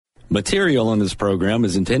Material on this program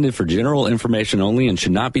is intended for general information only and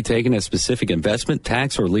should not be taken as specific investment,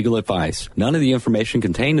 tax, or legal advice. None of the information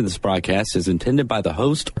contained in this broadcast is intended by the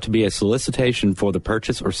host to be a solicitation for the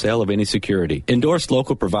purchase or sale of any security. Endorsed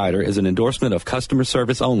Local Provider is an endorsement of customer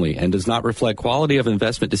service only and does not reflect quality of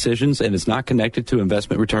investment decisions and is not connected to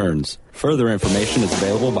investment returns. Further information is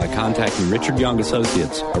available by contacting Richard Young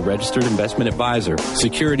Associates, a registered investment advisor.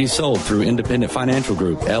 Securities sold through Independent Financial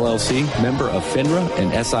Group, LLC, member of FINRA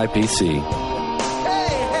and SIPC.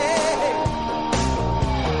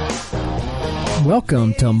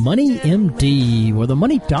 Welcome to Money MD, where the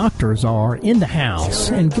money doctors are in the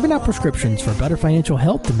house and giving out prescriptions for better financial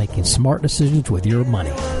health and making smart decisions with your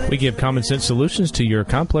money. We give common sense solutions to your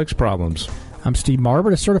complex problems. I'm Steve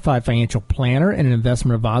Marbert, a certified financial planner and an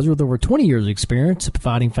investment advisor with over 20 years of experience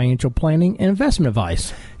providing financial planning and investment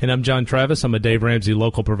advice. And I'm John Travis. I'm a Dave Ramsey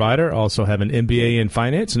local provider. Also have an MBA in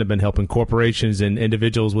finance and have been helping corporations and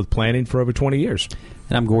individuals with planning for over 20 years.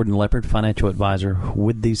 And I'm Gordon Leopard, financial advisor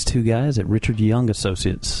with these two guys at Richard Young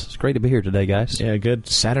Associates. It's great to be here today, guys. Yeah, good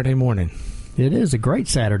Saturday morning. It is a great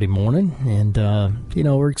Saturday morning, and,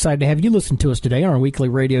 we're excited to have you listen to us today on our weekly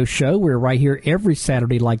radio show. We're right here every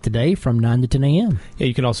Saturday like today from 9 to 10 a.m. Yeah,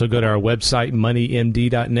 you can also go to our website,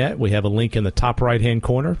 moneymd.net. We have a link in the top right-hand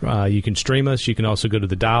corner. You can stream us. You can also go to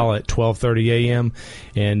the dial at 12:30 a.m.,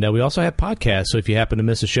 and we also have podcasts. So if you happen to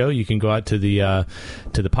miss a show, you can go out to the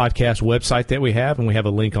podcast website that we have, and we have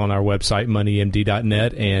a link on our website,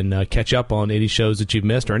 moneymd.net, and catch up on any shows that you've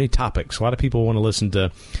missed or any topics. A lot of people want to listen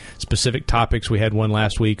to specific topics. We had one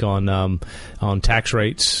last week on tax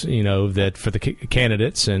rates, that for the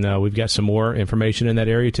candidates, and we've got some more information in that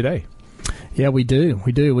area today. Yeah, we do.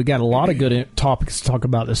 We got a lot of good topics to talk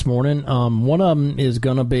about this morning. One of them is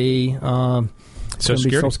going to be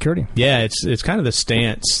Social Security. Yeah, it's kind of the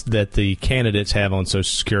stance that the candidates have on Social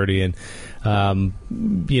Security, and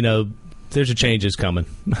there's a changes coming.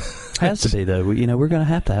 Has to be, though. We're going to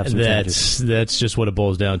have some changes. That's just what it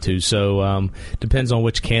boils down to. So depends on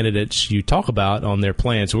which candidates you talk about on their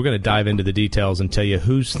plan. So we're going to dive into the details and tell you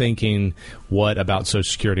who's thinking what about Social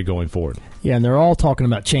Security going forward. Yeah, and they're all talking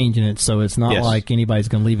about changing it, so it's not like anybody's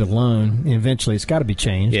going to leave it alone. Eventually, it's got to be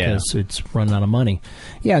changed because it's running out of money.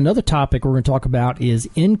 Yeah, another topic we're going to talk about is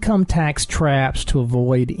income tax traps to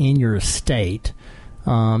avoid in your estate.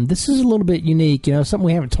 This is a little bit unique, something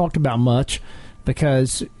we haven't talked about much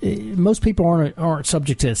because most people aren't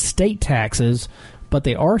subject to estate taxes, but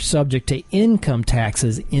they are subject to income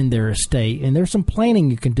taxes in their estate. And there's some planning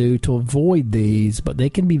you can do to avoid these, but they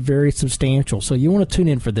can be very substantial. So you want to tune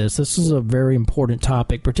in for this. This is a very important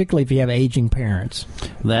topic, particularly if you have aging parents.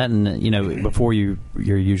 That and, before you're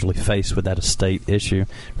usually faced with that estate issue,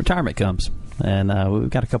 retirement comes. And we've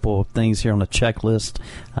got a couple of things here on the checklist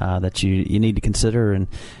that you need to consider. And,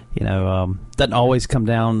 doesn't always come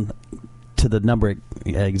down to the number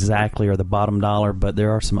exactly or the bottom dollar, but there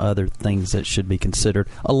are some other things that should be considered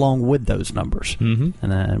along with those numbers. Mm-hmm.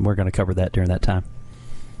 And we're going to cover that during that time.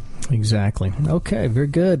 Exactly. Okay, very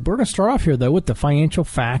good. We're going to start off here, though, with the financial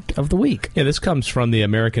fact of the week. Yeah, this comes from the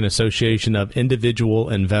American Association of Individual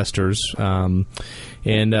Investors. Guys,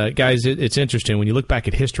 it's interesting. When you look back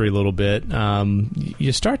at history a little bit,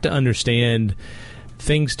 you start to understand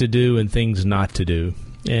things to do and things not to do.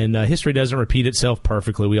 And history doesn't repeat itself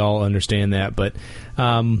perfectly. We all understand that. But,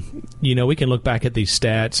 we can look back at these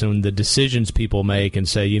stats and the decisions people make and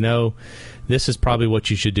say, this is probably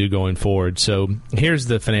what you should do going forward. So here's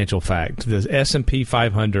the financial fact. The S&P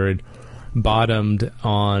 500 bottomed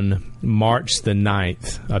on March the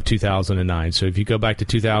 9th of 2009. So if you go back to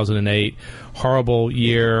 2008, horrible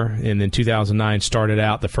year, and then 2009 started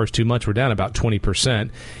out, the first 2 months were down about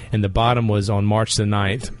 20%, and the bottom was on March the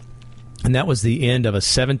 9th. And that was the end of a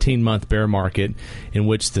 17-month bear market in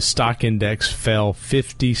which the stock index fell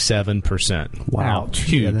 57%. Wow.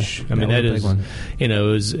 Huge. Yeah, that is, it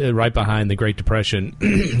was right behind the Great Depression,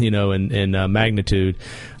 in magnitude.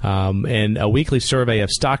 And a weekly survey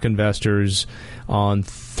of stock investors on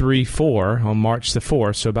on March the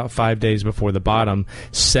 4th, so about 5 days before the bottom,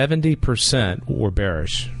 70% were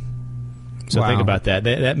bearish. So think about that.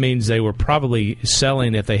 That means they were probably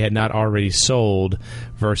selling if they had not already sold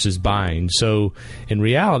versus buying. So in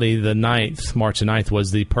reality, March the 9th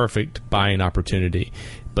was the perfect buying opportunity.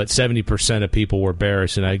 But 70% of people were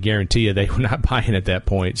bearish, and I guarantee you they were not buying at that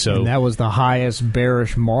point. So and that was the highest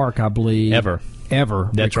bearish mark, I believe, ever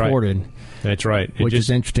That's recorded. Right. That's right. Which is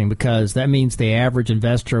interesting because that means the average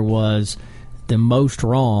investor was the most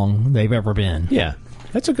wrong they've ever been. Yeah.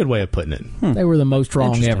 That's a good way of putting it. They were the most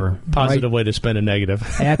wrong ever. Positive way to spend a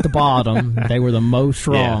negative. At the bottom, they were the most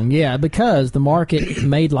wrong. Yeah, because the market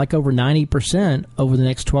made like over 90% over the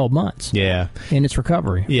next 12 months. Yeah, in its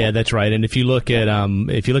recovery. Yeah, that's right. And if you look at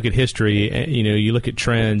history, you look at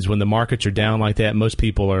trends when the markets are down like that, most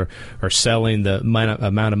people are selling. The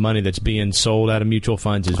amount of money that's being sold out of mutual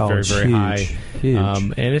funds is very, very huge, high. huge.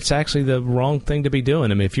 And it's actually the wrong thing to be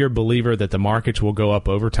doing. I mean, if you're a believer that the markets will go up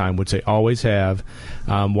over time, which they always have,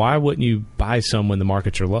 why wouldn't you buy some when the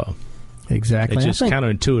markets are low? Exactly. It's just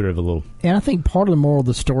counterintuitive a little. And I think part of the moral of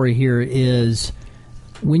the story here is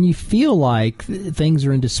when you feel like things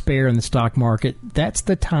are in despair in the stock market, that's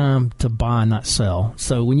the time to buy, not sell.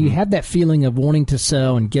 So when you have that feeling of wanting to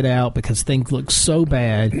sell and get out because things look so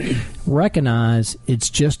bad, recognize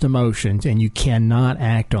it's just emotions, and you cannot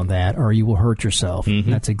act on that or you will hurt yourself.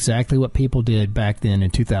 Mm-hmm. That's exactly what people did back then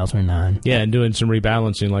in 2009. Yeah, and doing some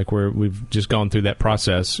rebalancing like we've just gone through that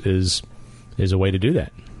process is a way to do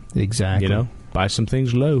that. Exactly. Buy some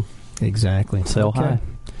things low. Exactly. Sell high.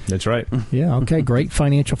 That's right. Yeah, okay, great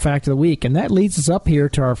financial fact of the week. And that leads us up here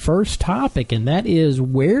to our first topic, and that is,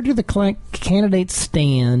 where do the candidates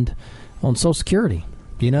stand on Social Security?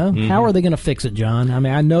 How are they going to fix it, John? I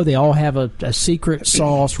mean, I know they all have a secret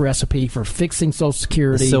sauce recipe for fixing Social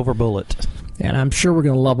Security. The silver bullet. And I'm sure we're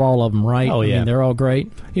going to love all of them, right? Oh, yeah. I mean, they're all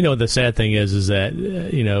great. The sad thing is that,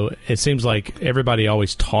 it seems like everybody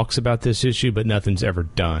always talks about this issue, but nothing's ever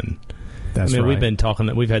done. That's right. We've been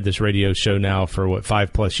talking. We've had this radio show now for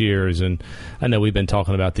 5+ years, and I know we've been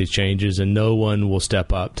talking about these changes, and no one will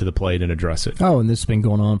step up to the plate and address it. Oh, and this has been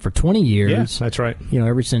going on for 20 years. Yeah, that's right.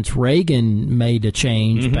 Ever since Reagan made a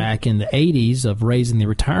change back in the 80s of raising the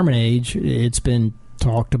retirement age, it's been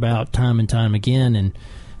talked about time and time again, and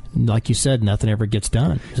like you said, nothing ever gets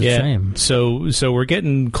done. It's a shame. So we're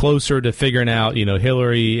getting closer to figuring out,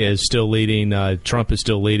 Hillary is still leading, Trump is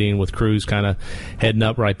still leading, with Cruz kind of heading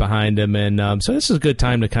up right behind him. And so this is a good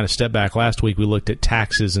time to kind of step back. Last week we looked at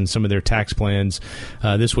taxes and some of their tax plans.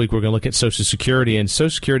 This week we're going to look at Social Security. And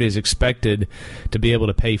Social Security is expected to be able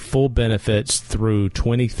to pay full benefits through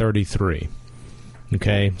 2033.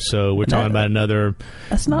 Okay, so we're talking about another...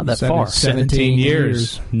 That's not that far. 17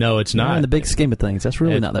 years. No, it's not. In the big scheme of things, that's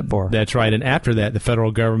really not that far. That's right. And after that, the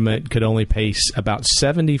federal government could only pay about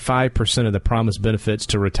 75% of the promised benefits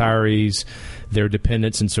to retirees, their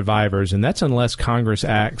dependents, and survivors. And that's unless Congress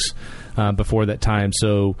acts before that time.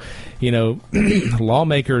 So,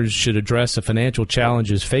 lawmakers should address the financial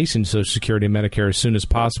challenges facing Social Security and Medicare as soon as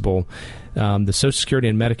possible. The Social Security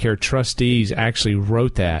and Medicare trustees actually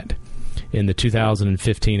wrote that in the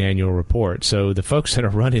 2015 annual report. So the folks that are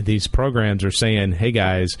running these programs are saying, hey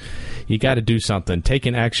guys, you got to do something.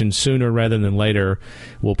 Taking action sooner rather than later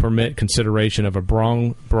will permit consideration of a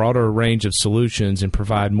broader range of solutions and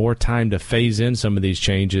provide more time to phase in some of these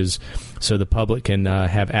changes so the public can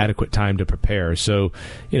have adequate time to prepare. So,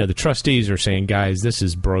 the trustees are saying, guys, this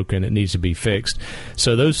is broken. It needs to be fixed.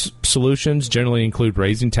 So those solutions generally include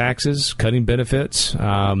raising taxes, cutting benefits,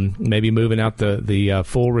 maybe moving out the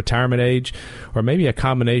full retirement age, or maybe a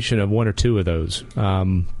combination of one or two of those.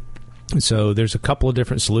 So there's a couple of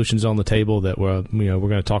different solutions on the table that we're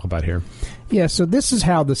going to talk about here. Yeah, so this is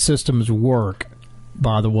how the systems work,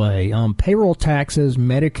 by the way. Payroll taxes,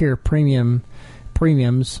 Medicare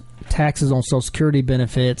premiums, taxes on Social Security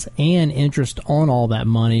benefits, and interest on all that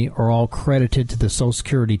money are all credited to the Social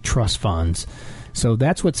Security trust funds. So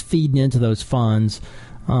that's what's feeding into those funds.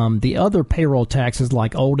 The other payroll taxes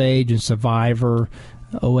like old age and survivor,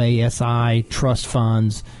 OASI, trust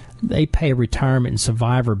funds, they pay retirement and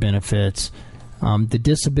survivor benefits. The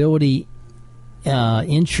disability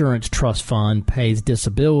insurance trust fund pays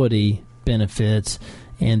disability benefits,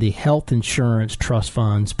 and the health insurance trust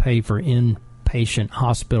funds pay for inpatient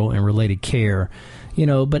hospital and related care.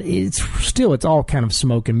 But it's all kind of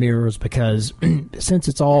smoke and mirrors, because since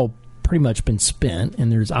it's all pretty much been spent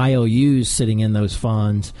and there's IOUs sitting in those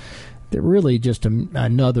funds, they're really just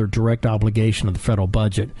another direct obligation of the federal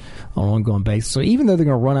budget on an ongoing basis. So even though they're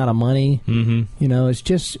going to run out of money, it's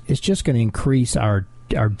just going to increase our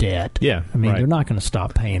debt. Yeah, I mean, right. They're not going to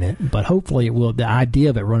stop paying it, but hopefully it will. The idea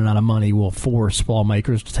of it running out of money will force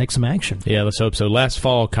lawmakers to take some action. Yeah, let's hope so. Last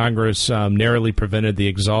fall, Congress narrowly prevented the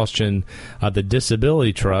exhaustion of the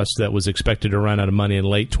disability trust that was expected to run out of money in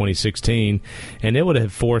late 2016, and it would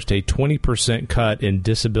have forced a 20% cut in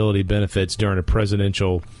disability benefits during a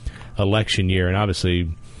presidential election year. And obviously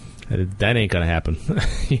that ain't going to happen.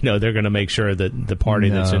 They're going to make sure that the party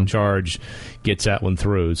that's in charge gets that one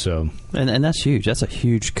through. So, and that's huge. That's a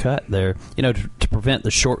huge cut there. To prevent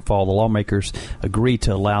the shortfall, the lawmakers agreed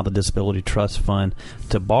to allow the Disability Trust Fund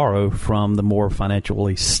to borrow from the more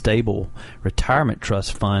financially stable Retirement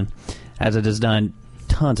Trust Fund, as it has done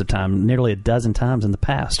tons of times, nearly a dozen times in the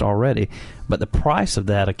past already. But the price of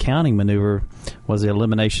that accounting maneuver was the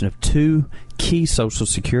elimination of two key Social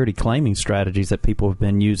Security claiming strategies that people have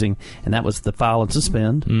been using, and that was the file and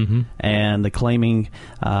suspend and the claiming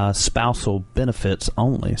spousal benefits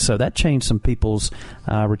only. So that changed some people's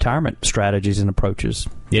retirement strategies and approaches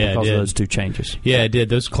because of those two changes. Yeah, it did.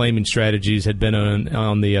 Those claiming strategies had been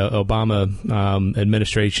on the Obama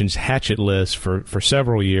administration's hatchet list for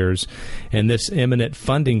several years, and this imminent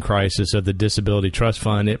funding crisis of the Disability Trust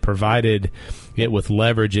Fund, it provided it with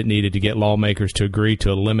leverage it needed to get lawmakers to agree to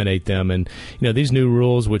eliminate them. And these new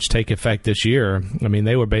rules, which take effect this year, I mean,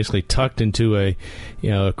 they were basically tucked into a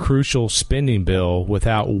crucial spending bill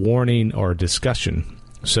without warning or discussion.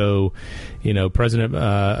 So, President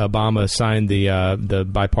Obama signed the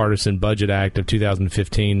Bipartisan Budget Act of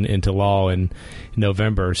 2015 into law in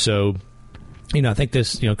November. So, I think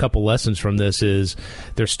this, a couple lessons from this is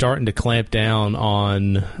they're starting to clamp down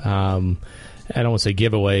on I don't want to say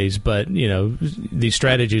giveaways, but, these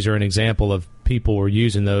strategies are an example of people were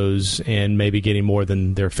using those and maybe getting more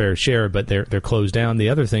than their fair share, but they're closed down. The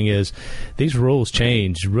other thing is these rules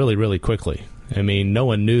changed really, really quickly. I mean, no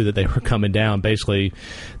one knew that they were coming down. Basically,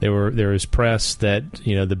 there was press that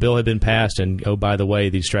the bill had been passed, and by the way,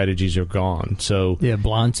 these strategies are gone. So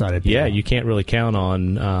blindsided people. Yeah, you can't really count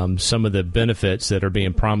on some of the benefits that are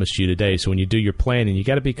being promised you today. So when you do your planning, you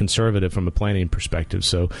got to be conservative from a planning perspective.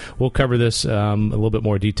 So we'll cover this a little bit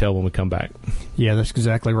more detail when we come back. Yeah, that's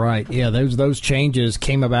exactly right. Yeah, those changes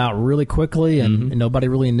came about really quickly, and nobody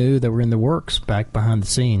really knew they were in the works back behind the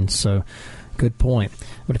scenes. So. Good point.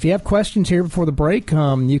 But if you have questions here before the break,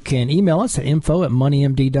 you can email us at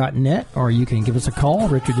info@moneymd.net, or you can give us a call,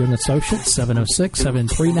 Richard Young Associates,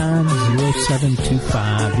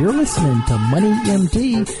 706-739-0725. You're listening to Money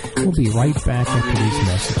MD. We'll be right back after these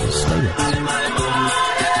messages. Stay with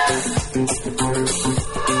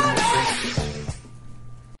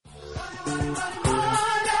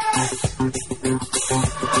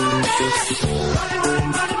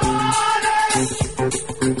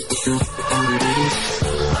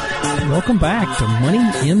Welcome back to Money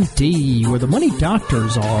MD, where the money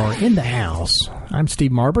doctors are in the house. I'm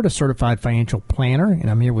Steve Marbert, a certified financial planner,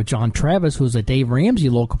 and I'm here with John Travis, who is a Dave Ramsey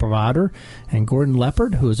local provider, and Gordon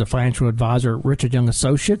Leopard, who is a financial advisor at Richard Young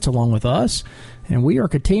Associates, along with us. And we are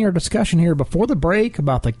continuing our discussion here before the break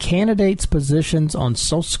about the candidates' positions on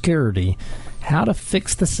Social Security. How to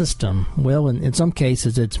fix the system. Well, in some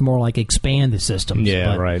cases, it's more like expand the systems.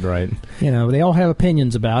 Yeah, but, right. They all have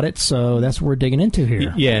opinions about it, so that's what we're digging into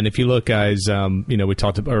here. Yeah, and if you look, guys, we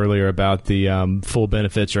talked earlier about the full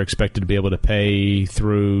benefits are expected to be able to pay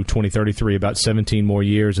through 2033, about 17 more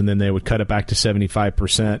years, and then they would cut it back to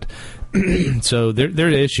 75%. So there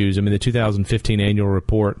are issues. I mean, the 2015 annual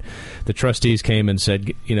report, the trustees came and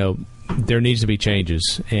said, there needs to be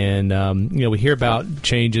changes, and we hear about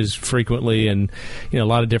changes frequently, and a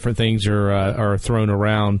lot of different things are thrown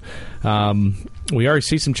around. We already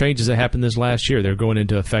see some changes that happened this last year. They're going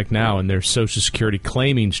into effect now, and there's Social Security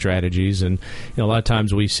claiming strategies, and a lot of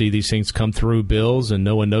times we see these things come through bills, and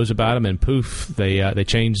no one knows about them, and poof, they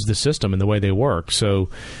change the system and the way they work. So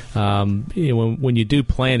when you do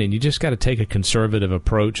planning, you just got to take a conservative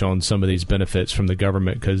approach on some of these benefits from the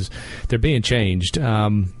government because they're being changed.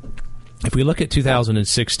 If we look at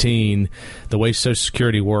 2016, the way Social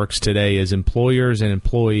Security works today is employers and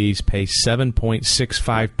employees pay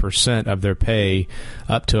 7.65% of their pay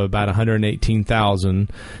up to about $118,000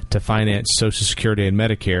 to finance Social Security and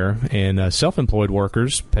Medicare, and self-employed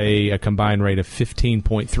workers pay a combined rate of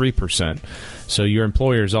 15.3%. So your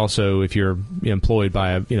employer is also, if you're employed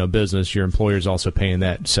by a business, your employer is also paying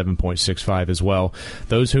that 7.65 as well.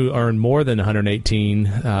 Those who earn more than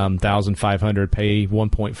 $118,500 pay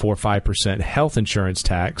 1.45% health insurance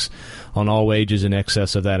tax on all wages in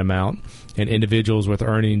excess of that amount. And individuals with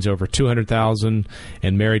earnings over $200,000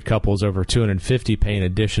 and married couples over $250,000 pay an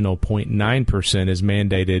additional 0.9% as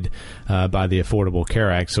mandated by the Affordable Care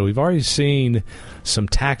Act. So we've already seen some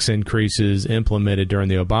tax increases implemented during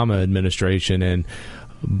the Obama administration, and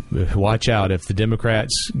watch out if the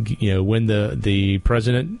Democrats win the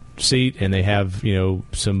president seat and they have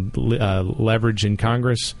some leverage in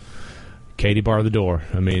Congress. Katie bar the door.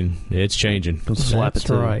 I mean, it's changing. That's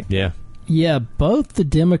right. Yeah. Yeah, both the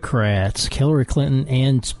Democrats, Hillary Clinton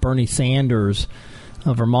and Bernie Sanders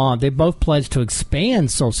of Vermont, they both pledged to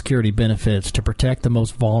expand Social Security benefits to protect the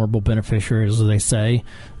most vulnerable beneficiaries, as they say,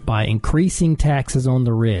 by increasing taxes on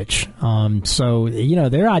the rich. So,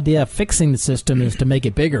 their idea of fixing the system is to make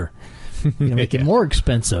it bigger. make it more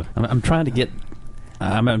expensive. I'm trying to get.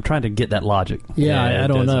 I'm trying to get that logic. Yeah, I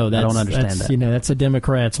don't know. I don't understand that. That's a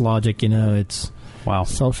Democrat's logic. It's wow.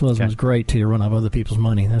 Socialism is great till you run out of other people's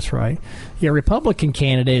money. That's right. Yeah, Republican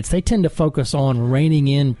candidates, they tend to focus on reining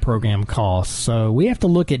in program costs. So we have to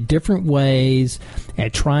look at different ways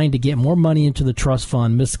at trying to get more money into the trust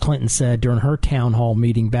fund. Ms. Clinton said during her town hall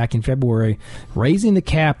meeting back in February, raising the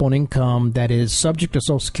cap on income that is subject to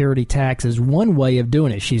Social Security tax is one way of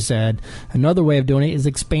doing it, she said. Another way of doing it is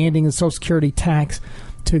expanding the Social Security tax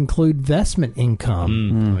to include investment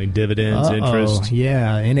income. Like dividends, interest.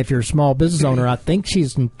 Yeah, and if you're a small business owner, I think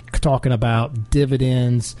she's talking about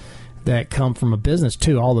dividends that come from a business,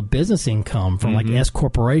 too. All the business income from, like, S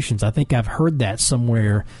corporations. I think I've heard that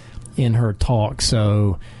somewhere in her talk.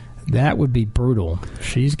 So that would be brutal.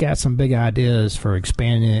 She's got some big ideas for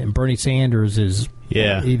expanding it, and Bernie Sanders is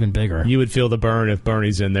even bigger. You would feel the burn if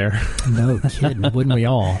Bernie's in there. No kidding. Wouldn't we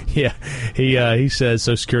all? Yeah. He says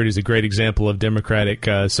Social Security is a great example of democratic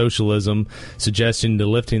socialism, suggesting to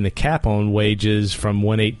lifting the cap on wages from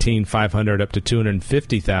 $118,500 up to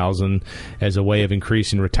 $250,000 as a way of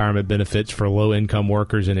increasing retirement benefits for low-income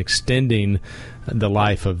workers and extending the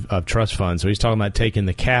life of trust funds. So he's talking about taking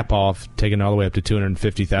the cap off, taking it all the way up to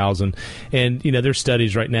 $250,000. And there's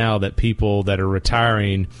studies right now that people that are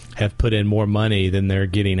retiring have put in more money than they're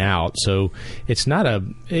getting out. So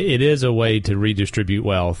it is a way to redistribute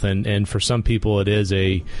wealth, and for some people it is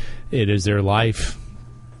their life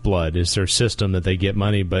blood, it's their system that they get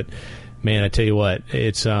money. But man, I tell you what,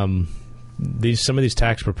 it's some of these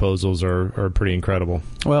tax proposals are pretty incredible.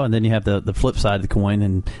 Well, and then you have the flip side of the coin,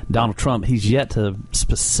 and Donald Trump, he's yet to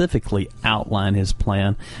specifically outline his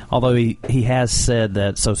plan, although he has said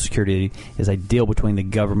that Social Security is a deal between the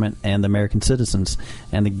government and the American citizens,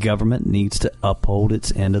 and the government needs to uphold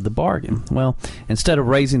its end of the bargain. Well, instead of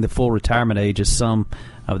raising the full retirement age, as some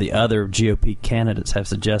of the other GOP candidates have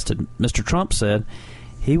suggested, Mr. Trump said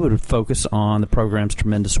he would focus on the program's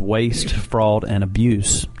tremendous waste, fraud, and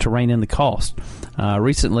abuse to rein in the cost.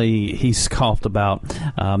 Recently, he scoffed about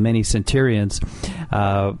many centurions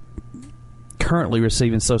currently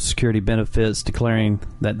receiving Social Security benefits, declaring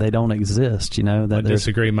that they don't exist. I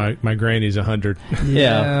disagree. My granny's 100.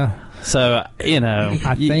 Yeah. So,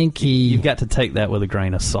 I think you've got to take that with a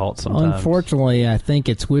grain of salt sometimes. Unfortunately, I think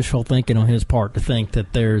it's wishful thinking on his part to think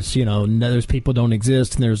that there's people don't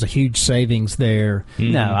exist and there's a huge savings there.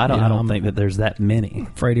 No, I don't think that there's that many.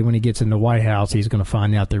 Afraid when he gets in the White House, he's going to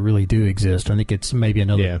find out they really do exist. I think it's maybe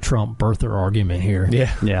another Trump birther argument here.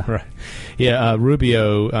 Yeah, right. Yeah,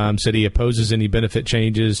 Rubio said he opposes any benefit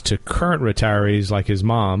changes to current retirees like his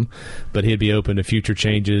mom, but he'd be open to future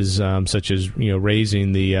changes such as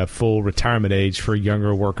raising the full retirement age for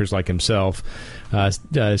younger workers like himself.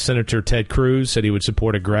 Senator Ted Cruz said he would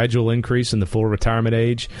support a gradual increase in the full retirement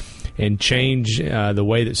age and change the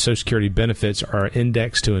way that Social Security benefits are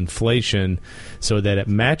indexed to inflation so that it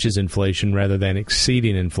matches inflation rather than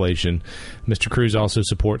exceeding inflation. Mr. Cruz also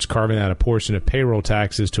supports carving out a portion of payroll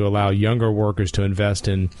taxes to allow younger workers to invest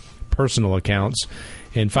in personal accounts.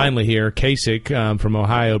 And finally here, Kasich from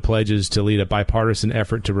Ohio pledges to lead a bipartisan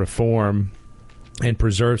effort to reform and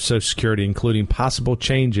preserve Social Security, including possible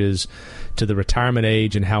changes to the retirement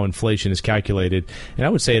age and how inflation is calculated. And I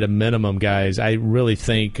would say at a minimum, guys, I really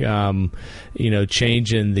think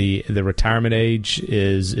changing the retirement age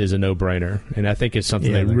is a no-brainer. And I think it's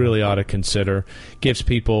something they really ought to consider. Gives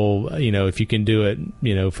people, if you can do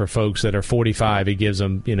it, for folks that are 45, it gives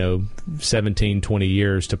them, 17, 20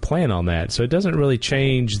 years to plan on that. So it doesn't really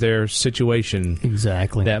change their situation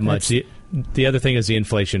that much. The other thing is the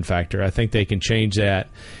inflation factor. I think they can change that,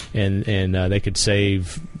 and they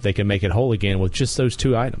can make it whole again with just those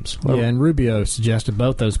two items. Yeah, and Rubio suggested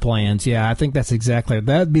both those plans. Yeah, I think that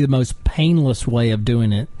would be the most painless way of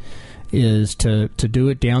doing it, is to do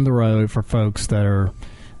it down the road for folks that are,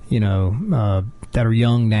 that are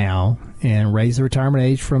young now, and raise the retirement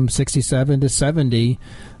age from 67 to 70.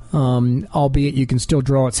 Albeit you can still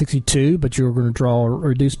draw at 62, but you're going to draw a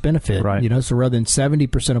reduced benefit. Right. So rather than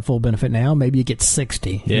 70% of full benefit now, maybe you get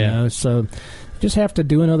 60. Yeah. So just have to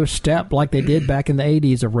do another step like they did back in the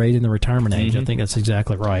 80s of raising the retirement age. I think that's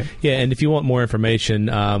exactly right. Yeah, and if you want more information,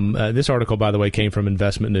 this article, by the way, came from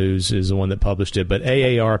Investment News, is the one that published it, but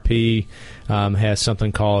AARP has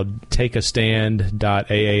something called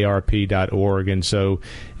takeastand.aarp.org, and so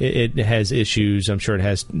it has issues. I'm sure it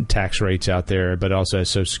has tax rates out there, but it also has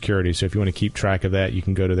Social Security, so if you want to keep track of that, you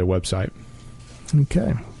can go to their website.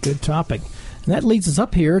 Okay, good topic. And that leads us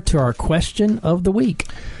up here to our question of the week.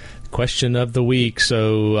 Question of the week.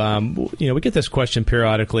 So, we get this question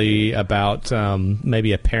periodically about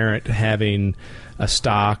maybe a parent having a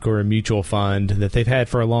stock or a mutual fund that they've had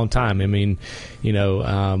for a long time. I mean,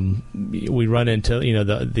 we run into,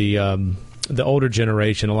 the older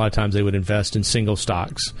generation, a lot of times they would invest in single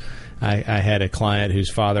stocks. I had a client whose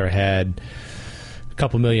father had a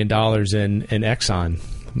couple $1 million in Exxon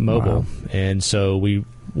Mobil. Wow. And so we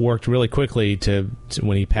worked really quickly to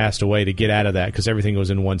when he passed away to get out of that because everything was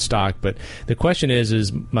in one stock. But the question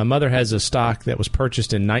is my mother has a stock that was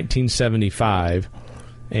purchased in 1975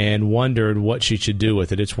 and wondered what she should do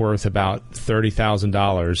with it. It's worth about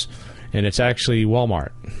 $30,000, and it's actually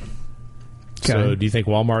Walmart. Okay. So do you think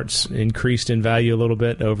Walmart's increased in value a little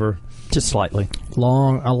bit over... Just slightly. A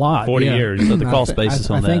lot. 40 years. So the cost basis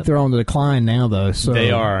on that. I think they're on the decline now, though. So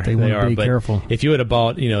they are. They want to be careful. If you would have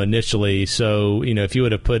bought, initially, so, if you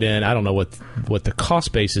would have put in, I don't know what the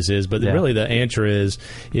cost basis is, but really the answer is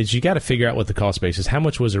you got to figure out what the cost basis is. How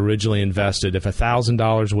much was originally invested? If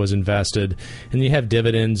 $1,000 was invested, and you have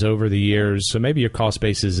dividends over the years, so maybe your cost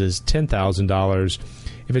basis is $10,000.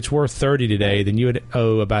 If it's worth $30,000 today, then you would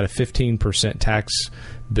owe about a 15% tax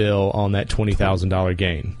bill on that $20,000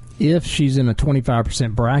 gain. If she's in a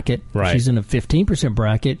 25% bracket, if she's in a 15%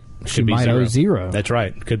 bracket, she might owe zero. That's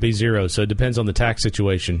right. Could be zero. So it depends on the tax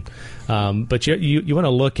situation. But you want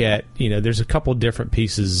to look at, there's a couple different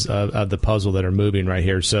pieces of the puzzle that are moving right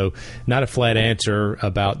here. So not a flat answer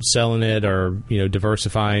about selling it or,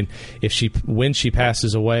 diversifying. When she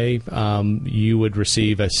passes away, you would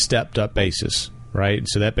receive a stepped up basis. Right,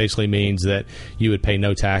 so that basically means that you would pay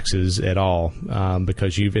no taxes at all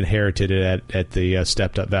because you've inherited it at the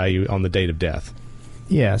stepped-up value on the date of death.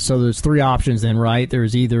 Yeah, so there's three options then, right?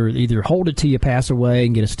 There's either hold it till you pass away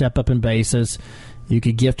and get a step-up in basis. You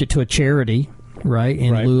could gift it to a charity, right,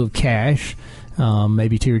 in lieu of cash,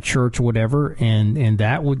 maybe to your church or whatever, and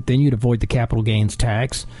that would then you'd avoid the capital gains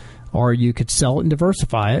tax. Or you could sell it and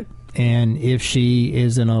diversify it. And if she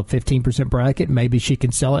is in a 15% bracket, maybe she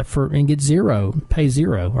can sell it and get zero, pay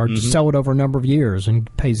zero, or just sell it over a number of years and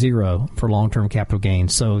pay zero for long-term capital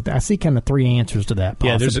gains. So I see kind of three answers to that,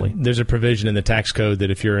 possibly. Yeah, there's a provision in the tax code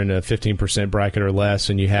that if you're in a 15% bracket or less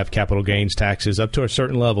and you have capital gains taxes up to a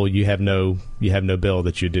certain level, you have no bill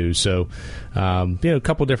that you do. So, a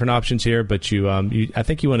couple different options here, but I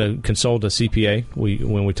think you want to consult a CPA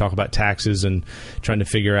when we talk about taxes and trying to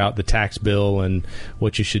figure out the tax bill and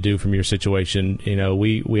what you should do from your situation.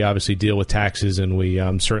 We obviously deal with taxes, and we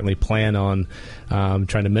certainly plan on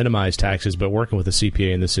trying to minimize taxes, but working with a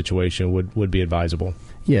CPA in this situation would be advisable.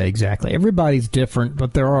 Yeah, exactly. Everybody's different,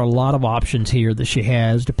 but there are a lot of options here that she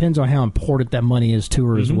has. Depends on how important that money is to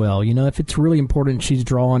her as well. If it's really important, she's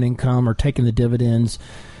drawing income or taking the dividends,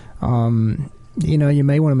 you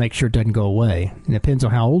may want to make sure it doesn't go away. It depends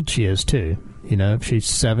on how old she is, too. If she's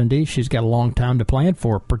 70, she's got a long time to plan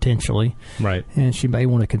for, potentially. Right. And she may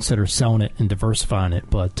want to consider selling it and diversifying it,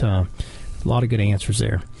 but a lot of good answers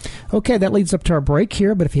there. Okay, that leads up to our break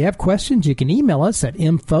here, but if you have questions, you can email us at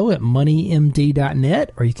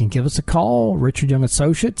info@moneymd.net, or you can give us a call, Richard Young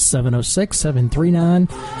Associates,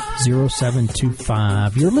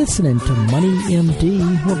 706-739-0725. You're listening to Money MD.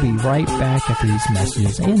 We'll be right back after these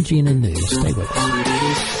messages and GNN News. Stay with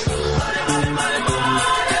us.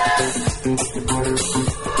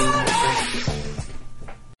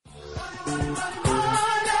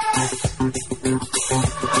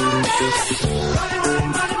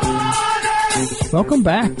 Welcome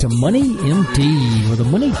back to Money MD, where the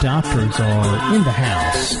money doctors are in the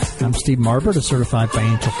house. I'm Steve Marbert, a certified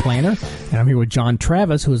financial planner, and I'm here with John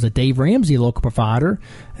Travis, who is a Dave Ramsey local provider,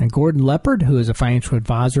 and Gordon Leopard, who is a financial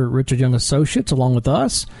advisor at Richard Young Associates, along with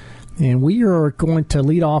us. And we are going to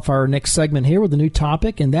lead off our next segment here with a new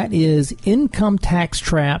topic, and that is income tax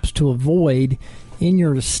traps to avoid in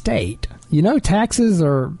your estate. Taxes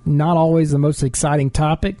are not always the most exciting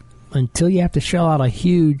topic until you have to shell out a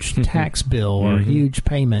huge tax bill or a huge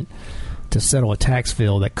payment to settle a tax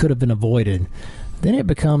bill that could have been avoided. Then it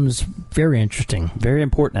becomes very interesting. Very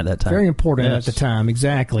important at that time. Very important at the time,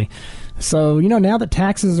 exactly. So, now that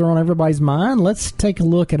taxes are on everybody's mind, let's take a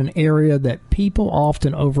look at an area that people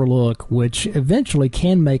often overlook, which eventually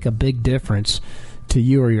can make a big difference to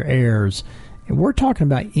you or your heirs. And we're talking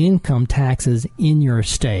about income taxes in your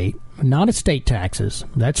estate, not estate taxes.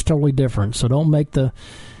 That's totally different. So don't make the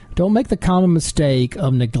common mistake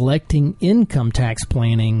of neglecting income tax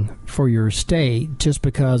planning for your estate just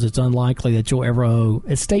because it's unlikely that you'll ever owe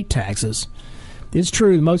estate taxes. It's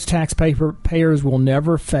true, most taxpayers will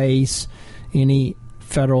never face any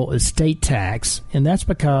federal estate tax, and that's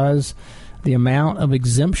because the amount of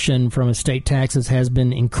exemption from estate taxes has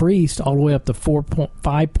been increased all the way up to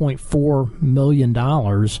 $5.4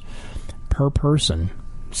 million per person.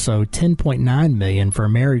 So $10.9 million for a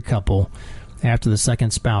married couple after the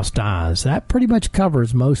second spouse dies. That pretty much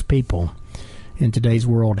covers most people in today's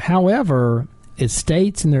world. However,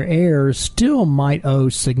 estates and their heirs still might owe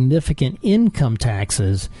significant income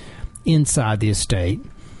taxes inside the estate.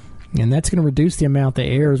 And that's going to reduce the amount the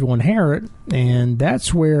heirs will inherit, and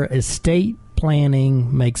that's where estate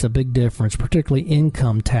planning makes a big difference, particularly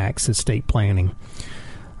income tax estate planning.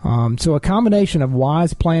 So a combination of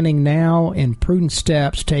wise planning now and prudent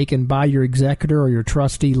steps taken by your executor or your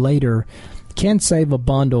trustee later can save a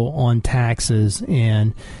bundle on taxes.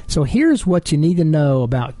 And so here's what you need to know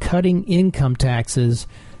about cutting income taxes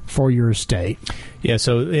for your estate. Yeah,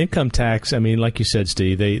 so income tax, I mean, like you said,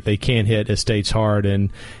 Steve, they can hit estates hard,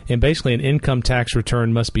 and basically an income tax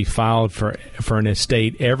return must be filed for an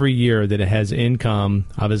estate every year that it has income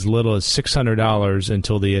of as little as $600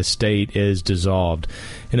 until the estate is dissolved.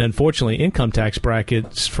 And unfortunately, income tax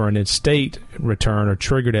brackets for an estate return are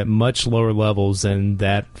triggered at much lower levels than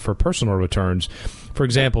that for personal returns. For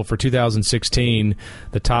example, for 2016,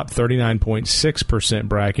 the top 39.6%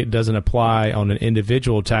 bracket doesn't apply on an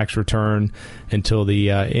individual tax return until the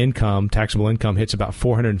taxable income hits about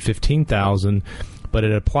 $415,000, but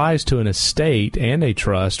it applies to an estate and a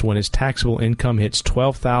trust when its taxable income hits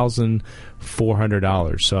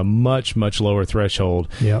 $12,400. So a much, much lower threshold.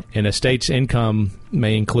 Yep. An estate's income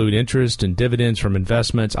may include interest and dividends from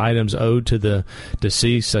investments, items owed to the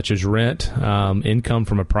deceased, such as rent, income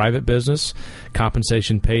from a private business,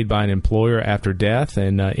 compensation paid by an employer after death,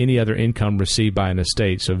 and any other income received by an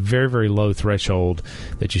estate. So very, very low threshold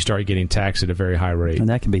that you start getting taxed at a very high rate. And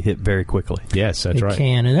that can be hit very quickly. Yes, that's right. It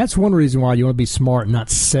can, and that's one reason why you want to be smart and not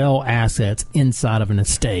sell assets inside of an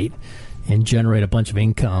estate and generate a bunch of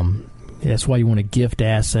income. That's why you want to gift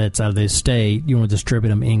assets out of the estate. You want to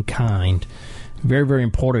distribute them in kind. Very, very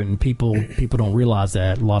important, and people don't realize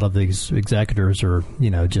that. A lot of these executors are,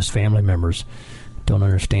 just family members, don't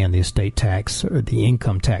understand the estate tax or the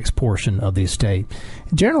income tax portion of the estate.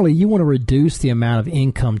 Generally, you want to reduce the amount of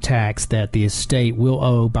income tax that the estate will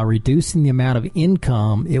owe by reducing the amount of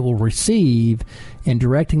income it will receive and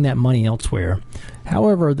directing that money elsewhere.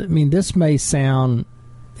 However, this may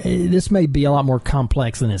be a lot more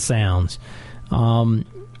complex than it sounds.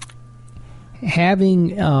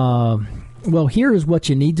 Here's what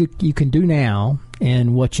you can do now,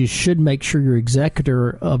 and what you should make sure your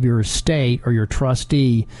executor of your estate or your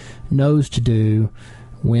trustee knows to do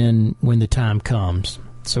when the time comes.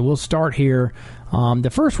 So we'll start here.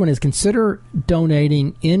 The first one is consider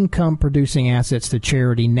donating income-producing assets to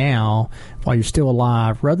charity now while you're still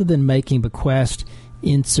alive, rather than making bequests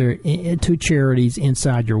to charities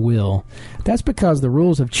inside your will. That's because the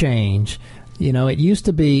rules have changed. It used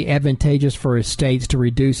to be advantageous for estates to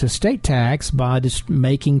reduce estate tax by just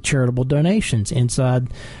making charitable donations inside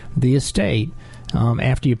the estate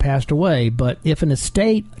after you passed away. But if an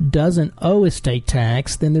estate doesn't owe estate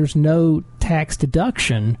tax, then there's no tax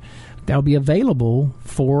deduction that will be available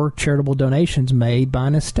for charitable donations made by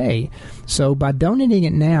an estate. So by donating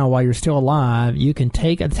it now while you're still alive, you can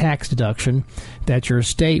take a tax deduction that your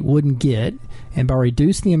estate wouldn't get, and by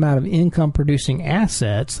reducing the amount of income-producing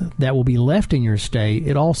assets that will be left in your estate,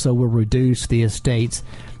 it also will reduce the estate's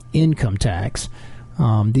income tax.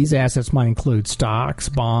 These assets might include stocks,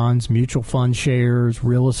 bonds, mutual fund shares,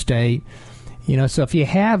 real estate. So if you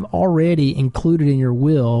have already included in your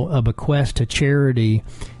will a bequest to charity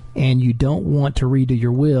and you don't want to redo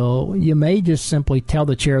your will, you may just simply tell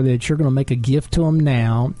the charity that you're going to make a gift to them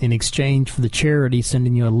now in exchange for the charity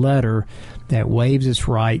sending you a letter that waives its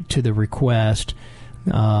right to the request,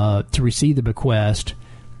 to receive the bequest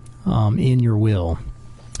in your will.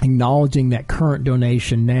 Acknowledging that current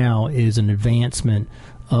donation now is an advancement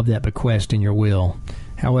of that bequest in your will.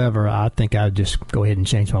 However, I think I would just go ahead and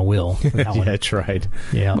change my will. Yeah, that's right.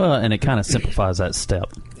 Yeah. Well, and it kind of simplifies that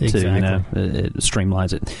step, too. Exactly. It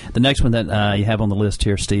streamlines it. The next one that you have on the list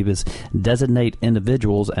here, Steve, is designate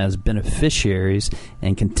individuals as beneficiaries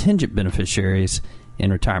and contingent beneficiaries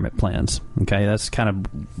in retirement plans. Okay, that's kind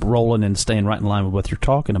of rolling and staying right in line with what you're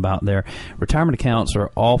talking about there. Retirement accounts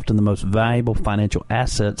are often the most valuable financial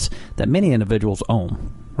assets that many individuals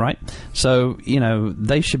own. Right? So,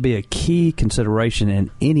 they should be a key consideration in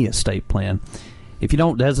any estate plan. If you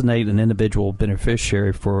don't designate an individual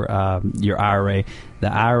beneficiary for your IRA,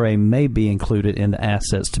 the IRA may be included in the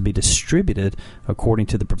assets to be distributed according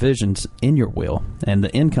to the provisions in your will, and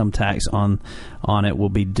the income tax on it will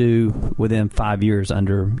be due within 5 years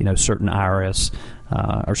under certain IRS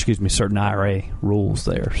certain IRA rules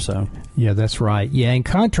there. So yeah, that's right. Yeah, in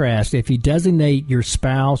contrast, if you designate your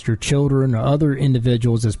spouse, your children, or other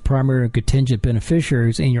individuals as primary and contingent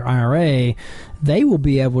beneficiaries in your IRA, they will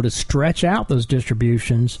be able to stretch out those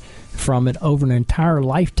distributions from it over an entire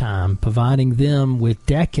lifetime, providing them with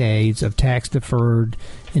decades of tax-deferred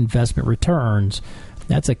investment returns.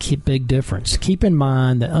 That's a big difference. Keep in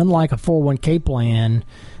mind that unlike a 401k plan,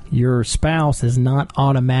 your spouse is not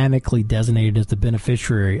automatically designated as the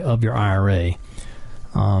beneficiary of your IRA.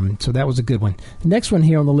 So that was a good one. Next one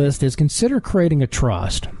here on the list is consider creating a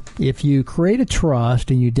trust. If you create a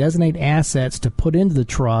trust and you designate assets to put into the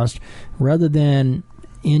trust rather than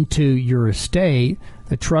into your estate,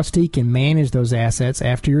 the trustee can manage those assets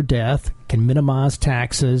after your death, can minimize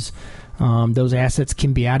taxes. Those assets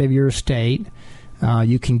can be out of your estate.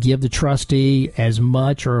 You can give the trustee as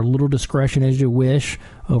much or little discretion as you wish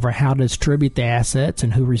over how to distribute the assets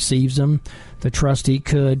and who receives them. The trustee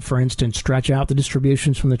could, for instance, stretch out the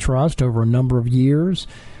distributions from the trust over a number of years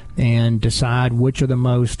and decide which are the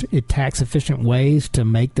most tax-efficient ways to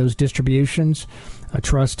make those distributions. A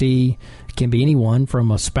trustee can be anyone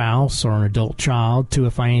from a spouse or an adult child to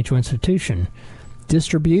a financial institution.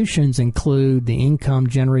 Distributions include the income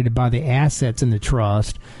generated by the assets in the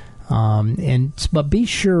trust, but be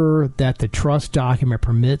sure that the trust document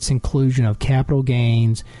permits inclusion of capital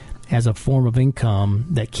gains as a form of income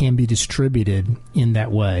that can be distributed in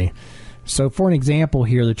that way. So for an example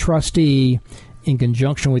here, the trustee, in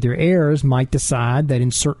conjunction with your heirs, might decide that in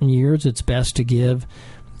certain years it's best to give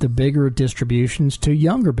the bigger distributions to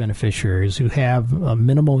younger beneficiaries who have a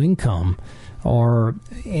minimal income, or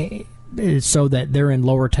so that they're in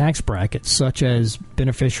lower tax brackets, such as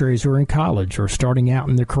beneficiaries who are in college or starting out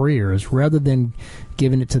in their careers, rather than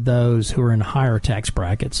giving it to those who are in higher tax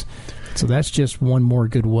brackets. So that's just one more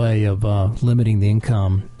good way of limiting the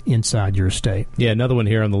income inside your estate. Yeah, another one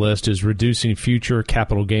here on the list is reducing future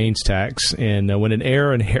capital gains tax. And when an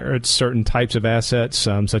heir inherits certain types of assets,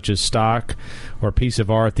 such as stock or a piece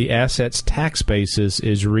of art, the asset's tax basis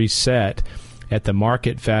is reset at the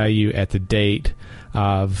market value at the date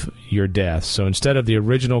of your death. So instead of the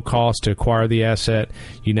original cost to acquire the asset,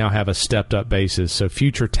 you now have a stepped-up basis. So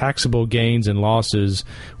future taxable gains and losses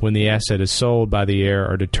when the asset is sold by the heir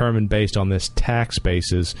are determined based on this tax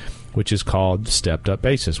basis, which is called stepped-up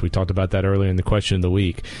basis. We talked about that earlier in the question of the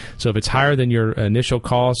week. So if it's higher than your initial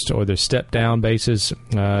cost, or the step-down basis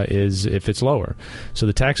is if it's lower. So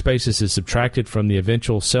the tax basis is subtracted from the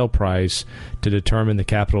eventual sale price to determine the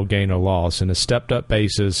capital gain or loss. And a stepped-up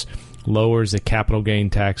basis lowers the capital gain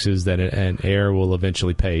taxes that an heir will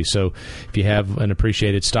eventually pay. So if you have an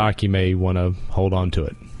appreciated stock, you may want to hold on to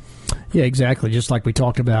it. Yeah, exactly. Just like we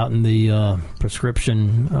talked about in the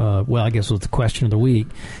prescription, I guess it was the question of the week.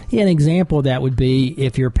 Yeah, an example of that would be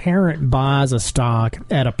if your parent buys a stock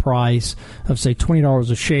at a price of, say, $20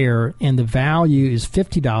 a share, and the value is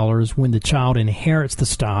 $50 when the child inherits the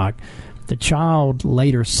stock. The child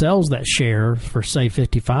later sells that share for, say,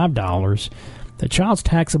 $55. The child's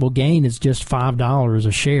taxable gain is just $5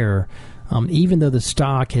 a share, even though the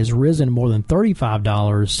stock has risen more than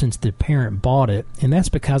 $35 since the parent bought it. And that's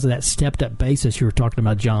because of that stepped-up basis you were talking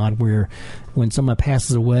about, John, where when someone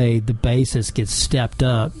passes away, the basis gets stepped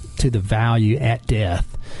up to the value at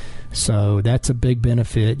death. So that's a big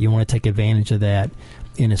benefit. You want to take advantage of that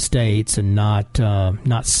in estates and not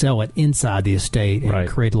sell it inside the estate and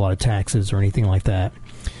create a lot of taxes or anything like that.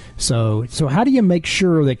 So how do you make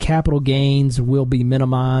sure that capital gains will be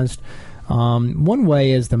minimized? One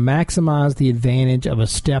way is to maximize the advantage of a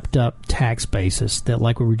stepped-up tax basis that,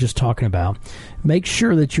 like we were just talking about. Make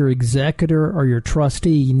sure that your executor or your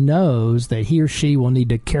trustee knows that he or she will need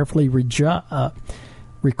to carefully record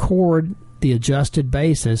the adjusted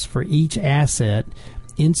basis for each asset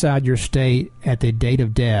inside your estate at the date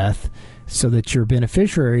of death, so that your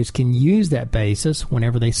beneficiaries can use that basis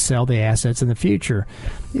whenever they sell the assets in the future.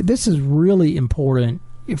 This is really important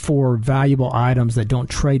for valuable items that don't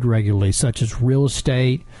trade regularly, such as real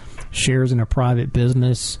estate, shares in a private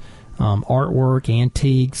business, artwork,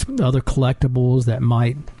 antiques, other collectibles that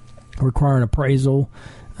might require an appraisal.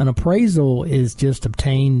 An appraisal is just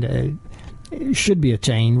obtained, it should be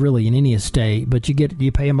obtained really in any estate, but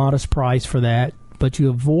you pay a modest price for that, but you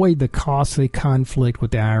avoid the costly conflict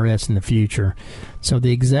with the IRS in the future. So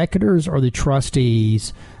the executors or the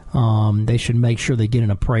trustees, they should make sure they get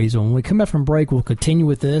an appraisal. When we come back from break, we'll continue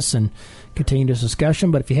with this and continue this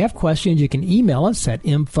discussion. But if you have questions, you can email us at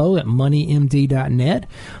info@moneymd.net,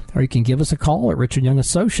 or you can give us a call at Richard Young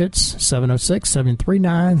Associates,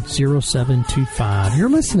 706-739-0725. You're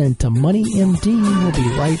listening to Money MD. We'll be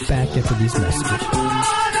right back after these messages.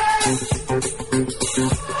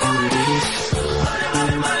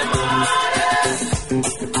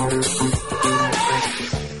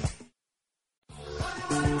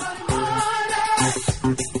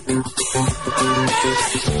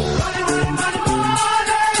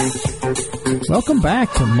 Welcome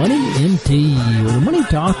back to Money MD, where the money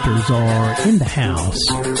doctors are in the house.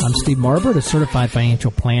 I'm Steve Marbert, a certified financial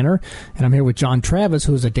planner, and I'm here with John Travis,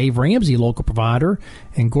 who is a Dave Ramsey local provider,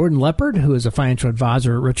 and Gordon Leopard, who is a financial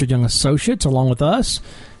advisor at Richard Young Associates, along with us.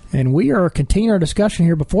 And we are continuing our discussion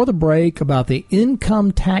here before the break about the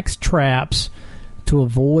income tax traps to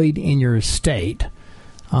avoid in your estate.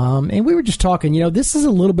 And we were just talking, this is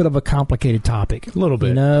a little bit of a complicated topic. A little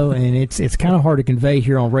bit. And it's kind of hard to convey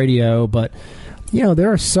here on radio, but,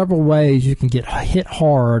 there are several ways you can get hit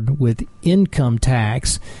hard with income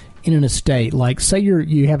tax in an estate. Like, say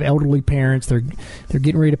you have elderly parents, they're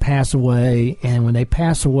getting ready to pass away, and when they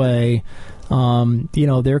pass away,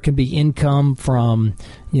 there can be income from,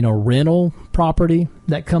 rental property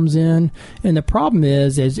that comes in. And the problem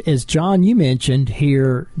is, as John, you mentioned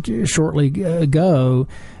here shortly ago,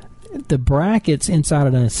 the brackets inside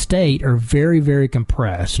of an estate are very, very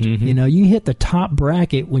compressed. Mm-hmm. You hit the top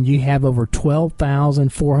bracket when you have over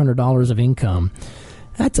 $12,400 of income.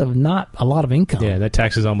 That's not a lot of income. Yeah, that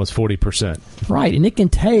tax is almost 40%. Right, and it can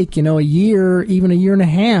take, a year, even a year and a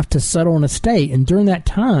half to settle an estate. And during that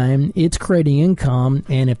time, it's creating income.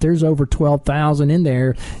 And if there's over $12,000 in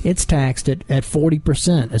there, it's taxed at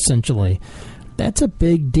 40%, essentially. That's a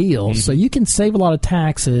big deal. Mm-hmm. So you can save a lot of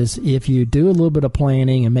taxes if you do a little bit of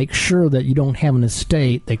planning and make sure that you don't have an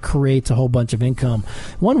estate that creates a whole bunch of income.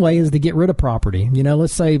 One way is to get rid of property.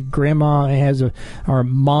 Let's say or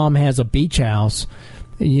mom has a beach house,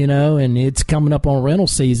 and it's coming up on rental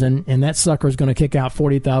season, and that sucker is going to kick out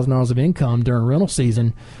 $40,000 of income during rental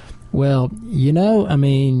season. Well,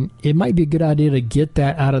 it might be a good idea to get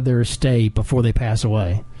that out of their estate before they pass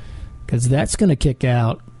away, because that's going to kick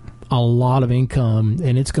out a lot of income,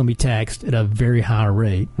 and it's going to be taxed at a very high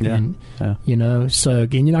rate. Yeah. And, so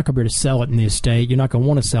again, you're not going to be able to sell it in the estate. You're not going to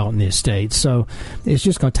want to sell it in the estate. So it's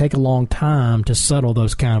just going to take a long time to settle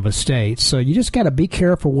those kind of estates. So you just got to be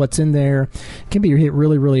careful what's in there. It can be hit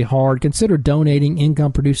really, really hard. Consider donating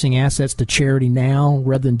income-producing assets to charity now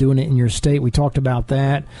rather than doing it in your estate. We talked about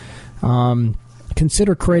that.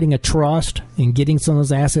 Consider creating a trust and getting some of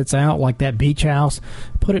those assets out, like that beach house.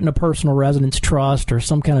 Put it in a personal residence trust or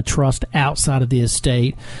some kind of trust outside of the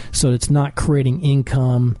estate so it's not creating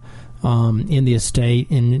income in the estate,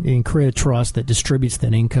 and create a trust that distributes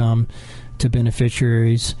that income to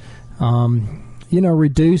beneficiaries.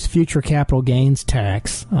 Reduce future capital gains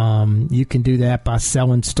tax. You can do that by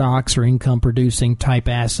selling stocks or income-producing type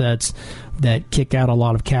assets that kick out a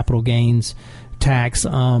lot of capital gains tax,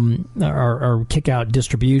 or kick out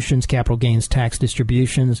distributions, capital gains tax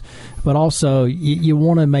distributions. But also, you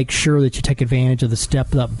want to make sure that you take advantage of the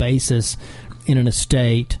stepped-up basis in an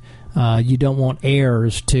estate. You don't want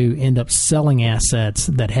heirs to end up selling assets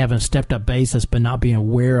that have a stepped-up basis but not being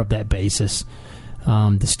aware of that basis.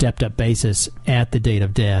 The stepped-up basis at the date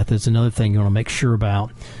of death is another thing you want to make sure about.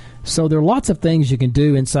 So there are lots of things you can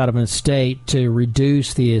do inside of an estate to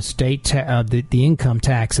reduce the estate the income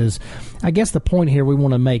taxes. I guess the point here we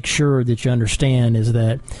want to make sure that you understand is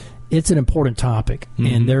that it's an important topic,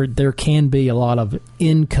 mm-hmm. and there can be a lot of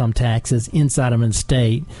income taxes inside of an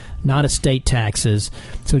estate, not estate taxes.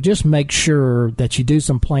 So just make sure that you do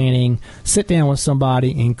some planning, sit down with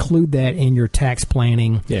somebody, include that in your tax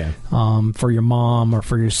planning for your mom or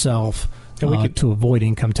for yourself. To avoid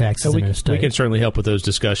income taxes in an estate. We can certainly help with those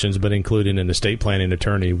discussions, but including an estate planning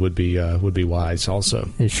attorney would be wise also.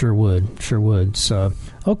 It sure would. So,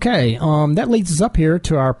 okay, that leads us up here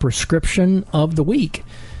to our prescription of the week.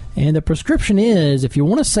 And the prescription is, if you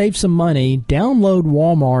want to save some money, download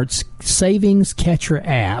Walmart's Savings Catcher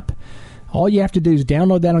app. All you have to do is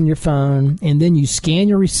download that on your phone, and then you scan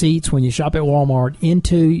your receipts when you shop at Walmart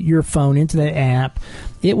into your phone, into that app.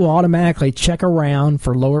 It will automatically check around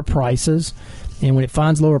for lower prices, and when it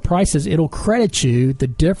finds lower prices, it'll credit you the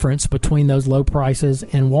difference between those low prices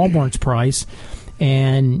and Walmart's price,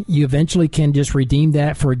 and you eventually can just redeem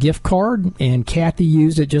that for a gift card. And Kathy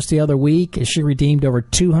used it just the other week. She redeemed over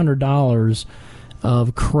 $200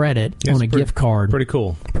 of credit on a gift card. Pretty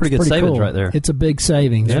cool. Pretty good savings right there. It's a big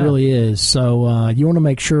savings. Yeah. It really is. So you want to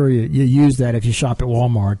make sure you use that if you shop at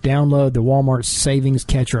Walmart. Download the Walmart Savings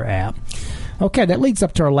Catcher app. Okay, that leads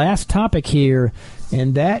up to our last topic here,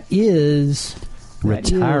 and that is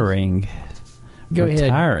retiring. Go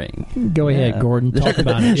ahead, Gordon. Talk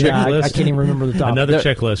about it. I can't even remember the topic. Another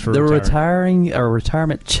checklist for the retiring or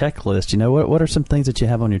retirement checklist. What are some things that you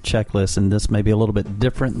have on your checklist? And this may be a little bit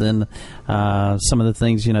different than some of the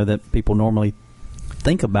things that people normally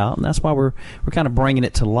think about, and that's why we're kind of bringing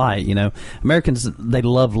it to light. Americans, they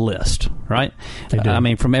love lists, right? They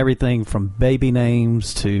do. From everything from baby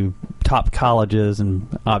names to top colleges and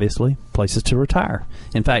obviously places to retire.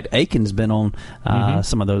 In fact, Aiken's been on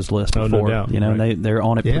some of those lists before. No doubt. You know, right. they're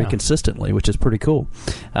on it pretty consistently, which is pretty cool.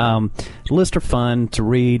 Lists are fun to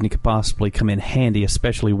read and could possibly come in handy,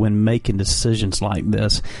 especially when making decisions like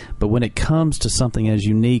this. But when it comes to something as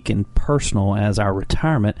unique and personal as our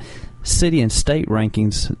retirement, city and state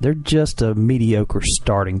rankings, they're just a mediocre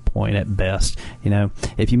starting point at best. You know,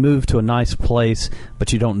 if you move to a nice place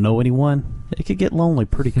but you don't know anyone, it could get lonely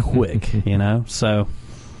pretty quick, you know. So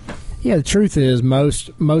yeah, the truth is most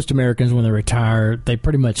Americans, when they retire, they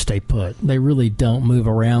pretty much stay put. They really don't move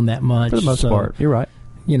around that much. For the most part, you're right.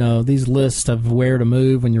 You know, these lists of where to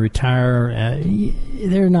move when you retire,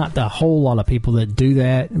 there are not a whole lot of people that do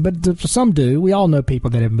that, but some do. We all know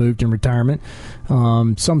people that have moved in retirement.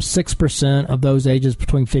 Some 6% of those ages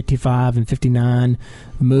between 55 and 59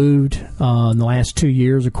 moved in the last 2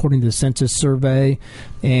 years, according to the Census survey.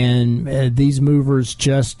 And these movers,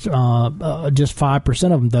 just 5%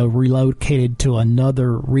 of them, though, relocated to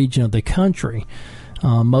another region of the country.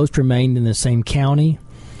 Most remained in the same county.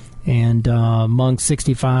 And among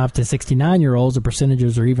 65 to 69-year-olds, the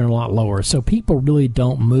percentages are even a lot lower. So people really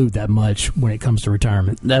don't move that much when it comes to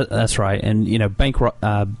retirement. That's right. And, you know,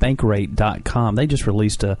 Bankrate.com, they just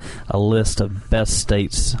released a list of best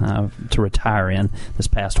states to retire in this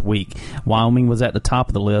past week. Wyoming was at the top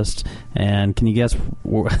of the list. And can you guess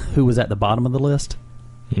who was at the bottom of the list?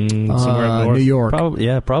 New York.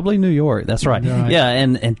 Probably New York. That's right. Right. Yeah,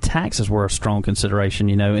 and taxes were a strong consideration,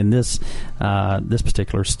 you know, in this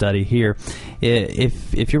particular study here.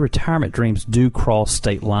 If your retirement dreams do cross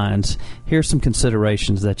state lines, here's some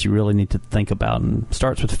considerations that you really need to think about, and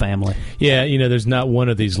starts with family. Yeah, you know, there's not one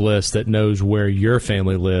of these lists that knows where your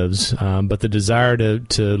family lives, but the desire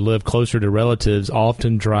to live closer to relatives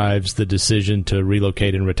often drives the decision to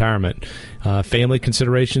relocate in retirement. Family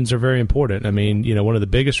considerations are very important. I mean, you know, one of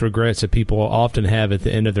the biggest regrets that people often have at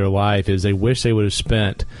the end of their life is they wish they would have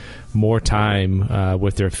spent more time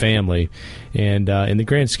with their family. And in the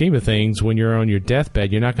grand scheme of things, when you're on your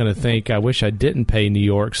deathbed, you're not going to think, I wish I didn't pay New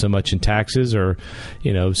York so much in taxes, or,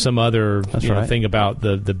 you know, some other thing about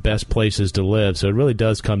the best places to live. So it really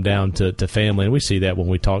does come down to family. And we see that when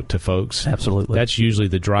we talk to folks. Absolutely. That's usually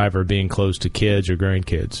the driver, being close to kids or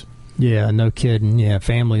grandkids. Yeah, no kidding. Yeah,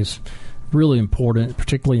 family's really important,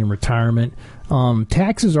 particularly in retirement.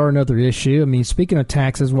 Taxes are another issue. I mean, speaking of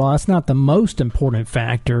taxes, while that's not the most important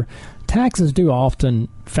factor, taxes do often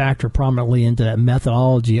factor prominently into that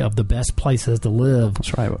methodology of the best places to live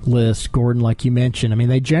list, Gordon, like you mentioned. I mean,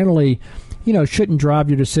 they generally, you know, shouldn't drive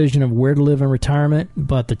your decision of where to live in retirement,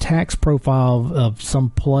 but the tax profile of some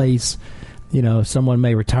place, you know, someone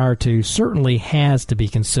may retire to certainly has to be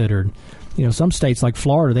considered. You know, some states like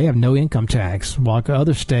Florida, they have no income tax, while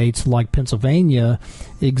other states like Pennsylvania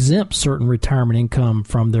exempt certain retirement income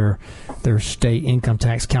from their state income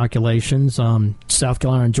tax calculations. South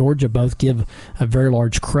Carolina and Georgia both give a very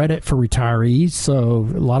large credit for retirees, so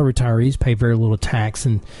a lot of retirees pay very little tax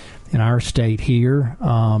in our state here.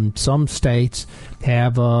 Some states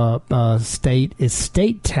have a state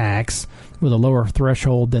estate tax with a lower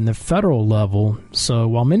threshold than the federal level. So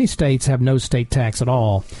while many states have no state tax at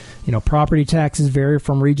all, you know, property taxes vary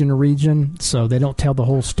from region to region, so they don't tell the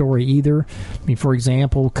whole story either. I mean, for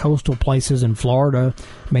example, coastal places in Florida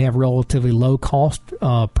may have relatively low-cost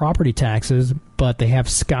property taxes, but they have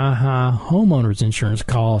sky-high homeowners insurance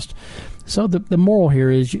costs. So the moral here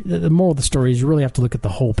is, the moral of the story is, you really have to look at the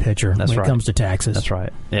whole picture when it comes to taxes. That's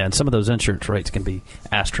right. Yeah, and some of those insurance rates can be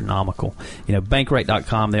astronomical. You know,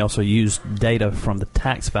 Bankrate.com, they also use data from the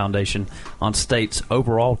Tax Foundation on states'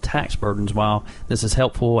 overall tax burdens. While this is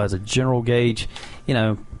helpful as a general gauge, you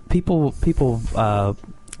know, people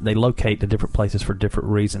they locate to different places for different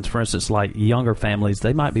reasons. For instance, like younger families,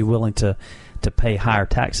 they might be willing to pay higher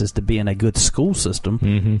taxes to be in a good school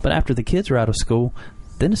system, but after the kids are out of school,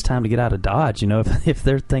 then it's time to get out of Dodge. You know, if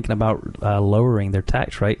they're thinking about lowering their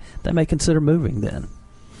tax rate, they may consider moving then.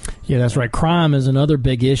 Yeah, that's right. Crime is another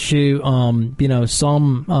big issue. You know,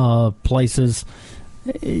 some places,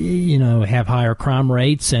 you know, have higher crime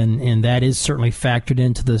rates, and that is certainly factored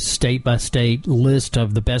into the state-by-state list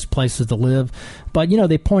of the best places to live. But, you know,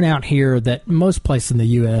 they point out here that most places in the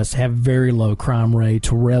U.S. have very low crime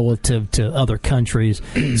rates relative to other countries.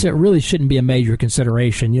 So it really shouldn't be a major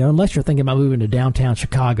consideration, you know, unless you're thinking about moving to downtown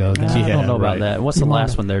Chicago. I don't know about that. What's the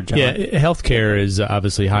last one there, John? Yeah, healthcare is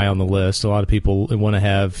obviously high on the list. A lot of people want to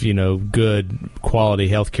have, you know, good quality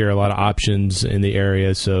healthcare, a lot of options in the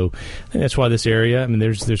area. So I think that's why this area, I mean,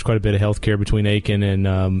 there's quite a bit of healthcare between Aiken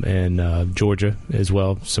and Georgia as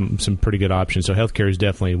well. Some pretty good options. So healthcare is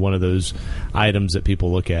definitely one of those items that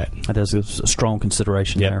people look at. That is a strong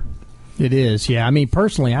consideration there. It is, yeah. I mean,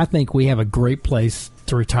 personally, I think we have a great place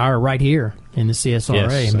to retire right here in the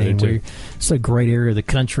CSRA. Yes, I mean, it's a great area of the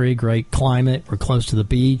country, great climate. We're close to the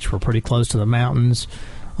beach. We're pretty close to the mountains.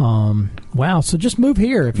 Wow, so just move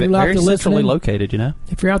here. If you're out there centrally located,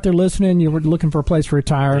 If you're out there listening, you're looking for a place to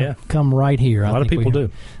retire, come right here. A lot of people do.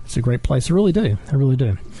 It's a great place. I really do.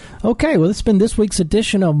 Okay, well, this has been this week's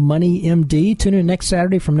edition of Money MD. Tune in next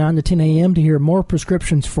Saturday from 9 to 10 a.m. to hear more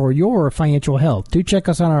prescriptions for your financial health. Do check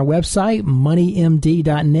us on our website,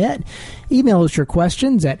 moneymd.net. Email us your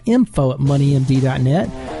questions at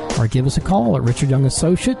info@moneymd.net or give us a call at Richard Young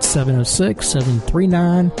Associates,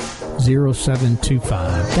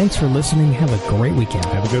 706-739-0725. Thanks for listening. Have a great weekend.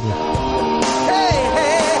 Have a good one.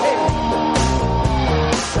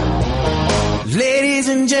 Ladies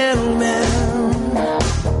and gentlemen,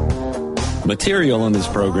 material in this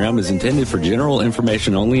program is intended for general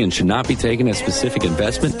information only and should not be taken as specific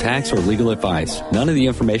investment, tax, or legal advice. None of the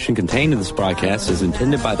information contained in this broadcast is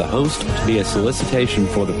intended by the host to be a solicitation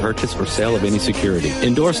for the purchase or sale of any security.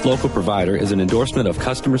 Endorsed local provider is an endorsement of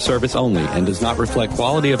customer service only and does not reflect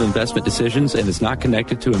quality of investment decisions and is not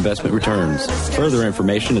connected to investment returns. Further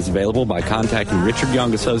information is available by contacting Richard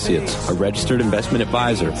Young Associates, a registered investment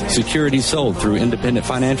advisor. Securities sold through Independent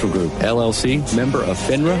Financial Group, LLC, member of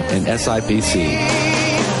FINRA and SIPC.